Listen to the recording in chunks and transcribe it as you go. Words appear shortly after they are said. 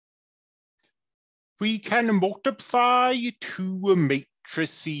we can multiply two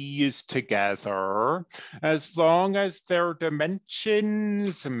matrices together as long as their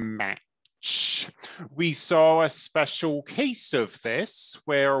dimensions match. We saw a special case of this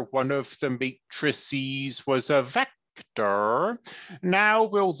where one of the matrices was a vector. Now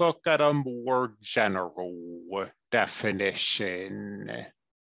we'll look at a more general definition.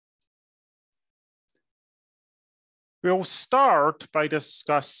 We'll start by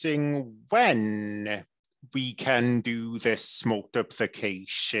discussing when we can do this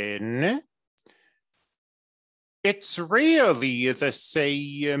multiplication. It's really the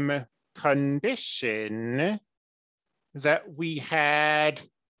same condition that we had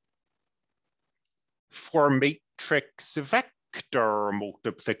for matrix vector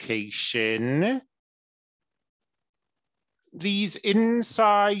multiplication. These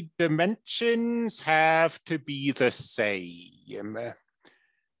inside dimensions have to be the same.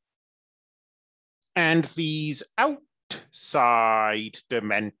 And these outside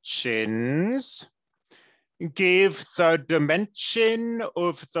dimensions give the dimension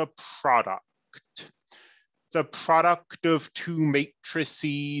of the product. The product of two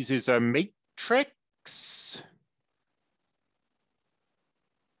matrices is a matrix.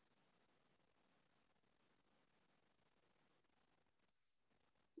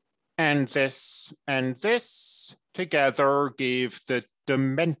 And this together give the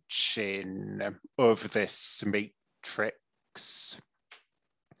dimension of this matrix.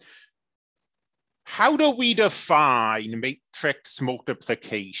 How do we define matrix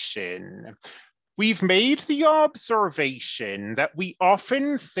multiplication? We've made the observation that we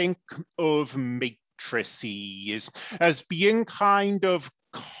often think of matrices as being kind of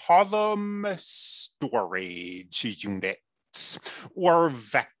column storage units or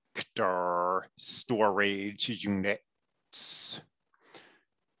vector storage units.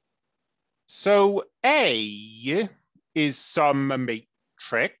 So A is some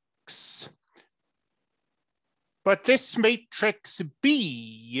matrix, but this matrix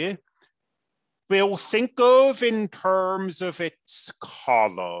B we'll think of in terms of its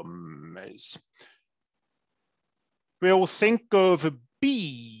columns. We'll think of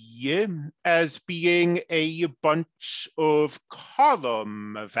B as being a bunch of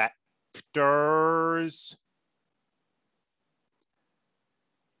column vectors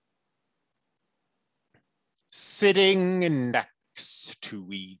sitting next to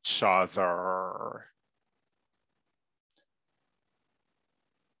each other.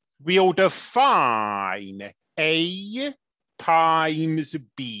 We'll define A times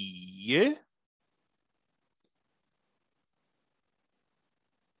B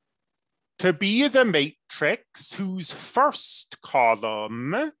to be the matrix whose first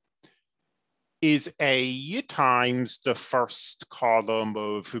column is A times the first column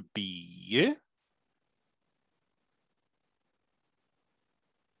of B,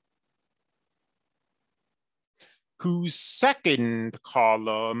 whose second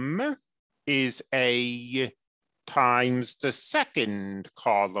column is A times the second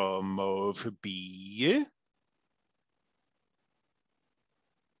column of B,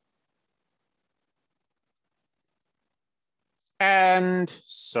 and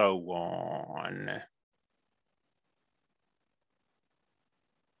so on.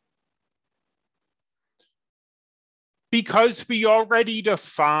 Because we already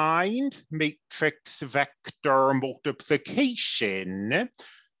defined matrix vector multiplication,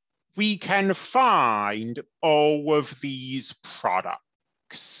 we can find all of these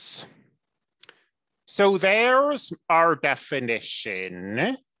products. So there's our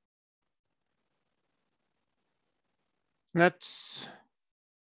definition. Let's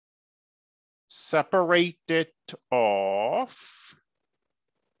separate it off.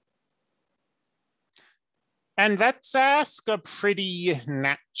 And let's ask a pretty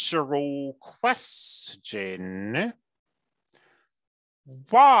natural question.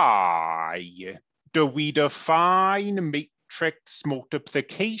 Why do we define matrix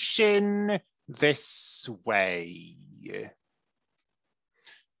multiplication this way?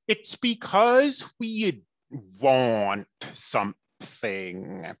 It's because we want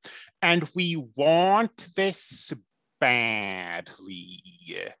something, and we want this badly.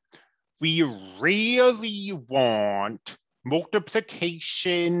 We really want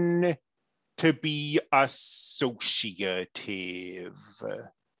multiplication to be associative.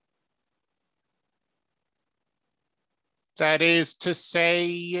 That is to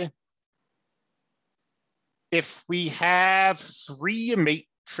say, if we have three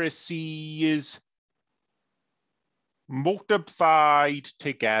matrices multiplied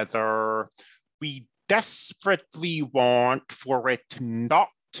together, we desperately want for it not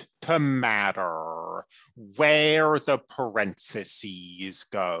to matter. where the parentheses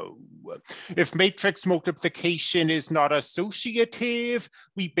go. If matrix multiplication is not associative,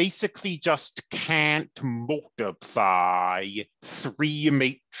 we basically just can't multiply 3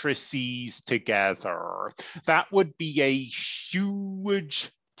 matrices together. That would be a huge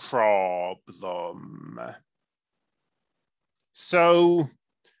problem. So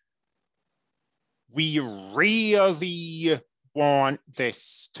we really want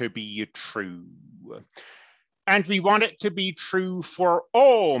this to be true. And we want it to be true for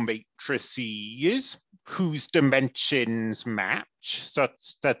all matrices whose dimensions match,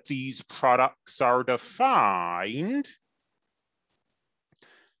 such that these products are defined.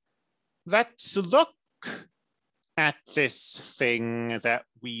 Let's look at this thing that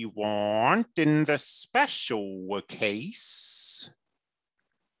we want in the special case,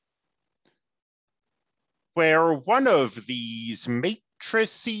 where one of these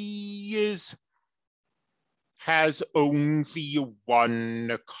matrices has only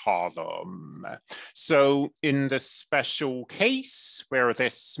one column. So in the special case where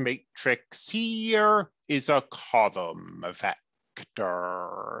this matrix here is a column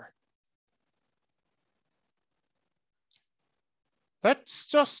vector. Let's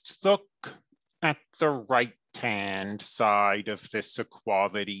just look at the right-hand side of this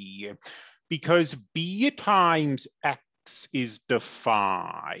equality, because b times x is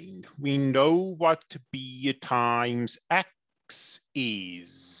defined. We know what b times x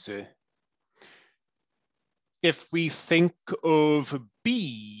is. If we think of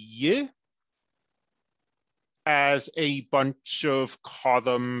b as a bunch of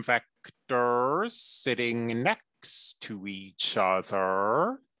column vectors sitting next to each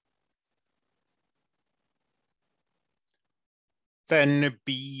other, then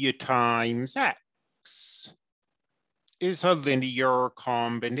b times x is a linear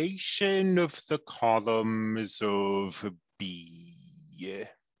combination of the columns of b.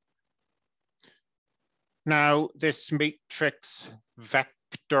 Now, this matrix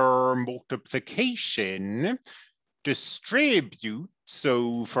vector multiplication distributes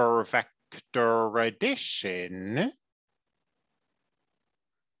over vector addition.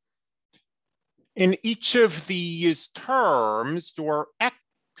 In each of these terms, your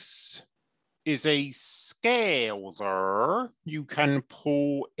x is a scalar. You can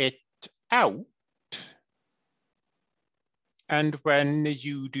pull it out. And when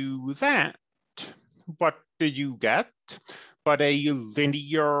you do that, what do you get but a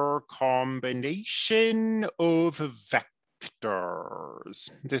linear combination of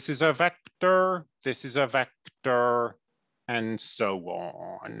vectors? This is a vector, this is a vector, and so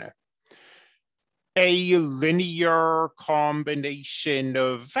on. A linear combination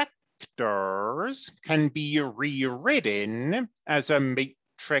of vectors can be rewritten as a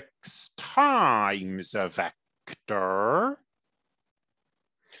matrix times a vector.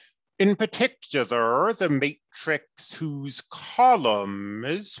 In particular, the matrix whose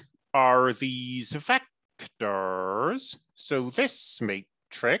columns are these vectors, so this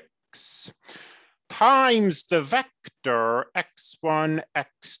matrix, times the vector x1,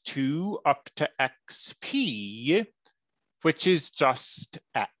 x2 up to xp, which is just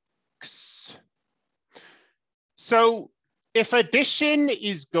x. So if addition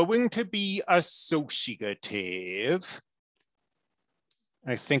is going to be associative,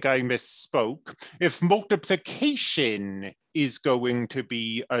 I think I misspoke. If multiplication is going to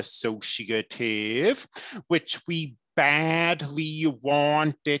be associative, which we badly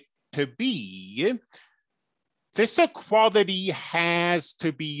want it to be, this equality has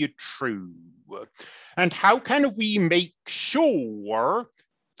to be true. And how can we make sure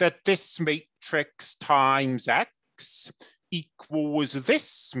that this matrix times x equals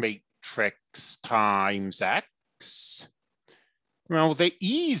this matrix times x? Well, the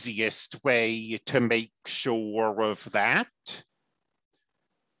easiest way to make sure of that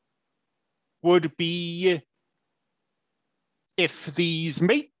would be if these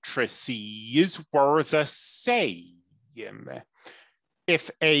matrices were the same.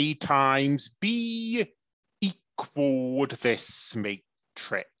 If A times B equaled this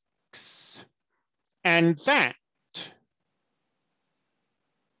matrix. And that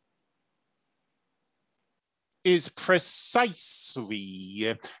is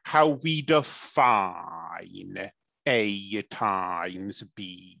precisely how we define A times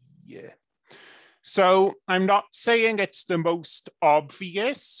B. So I'm not saying it's the most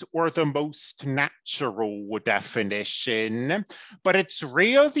obvious or the most natural definition, but it's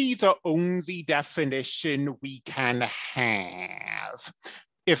really the only definition we can have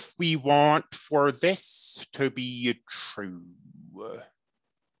if we want for this to be true.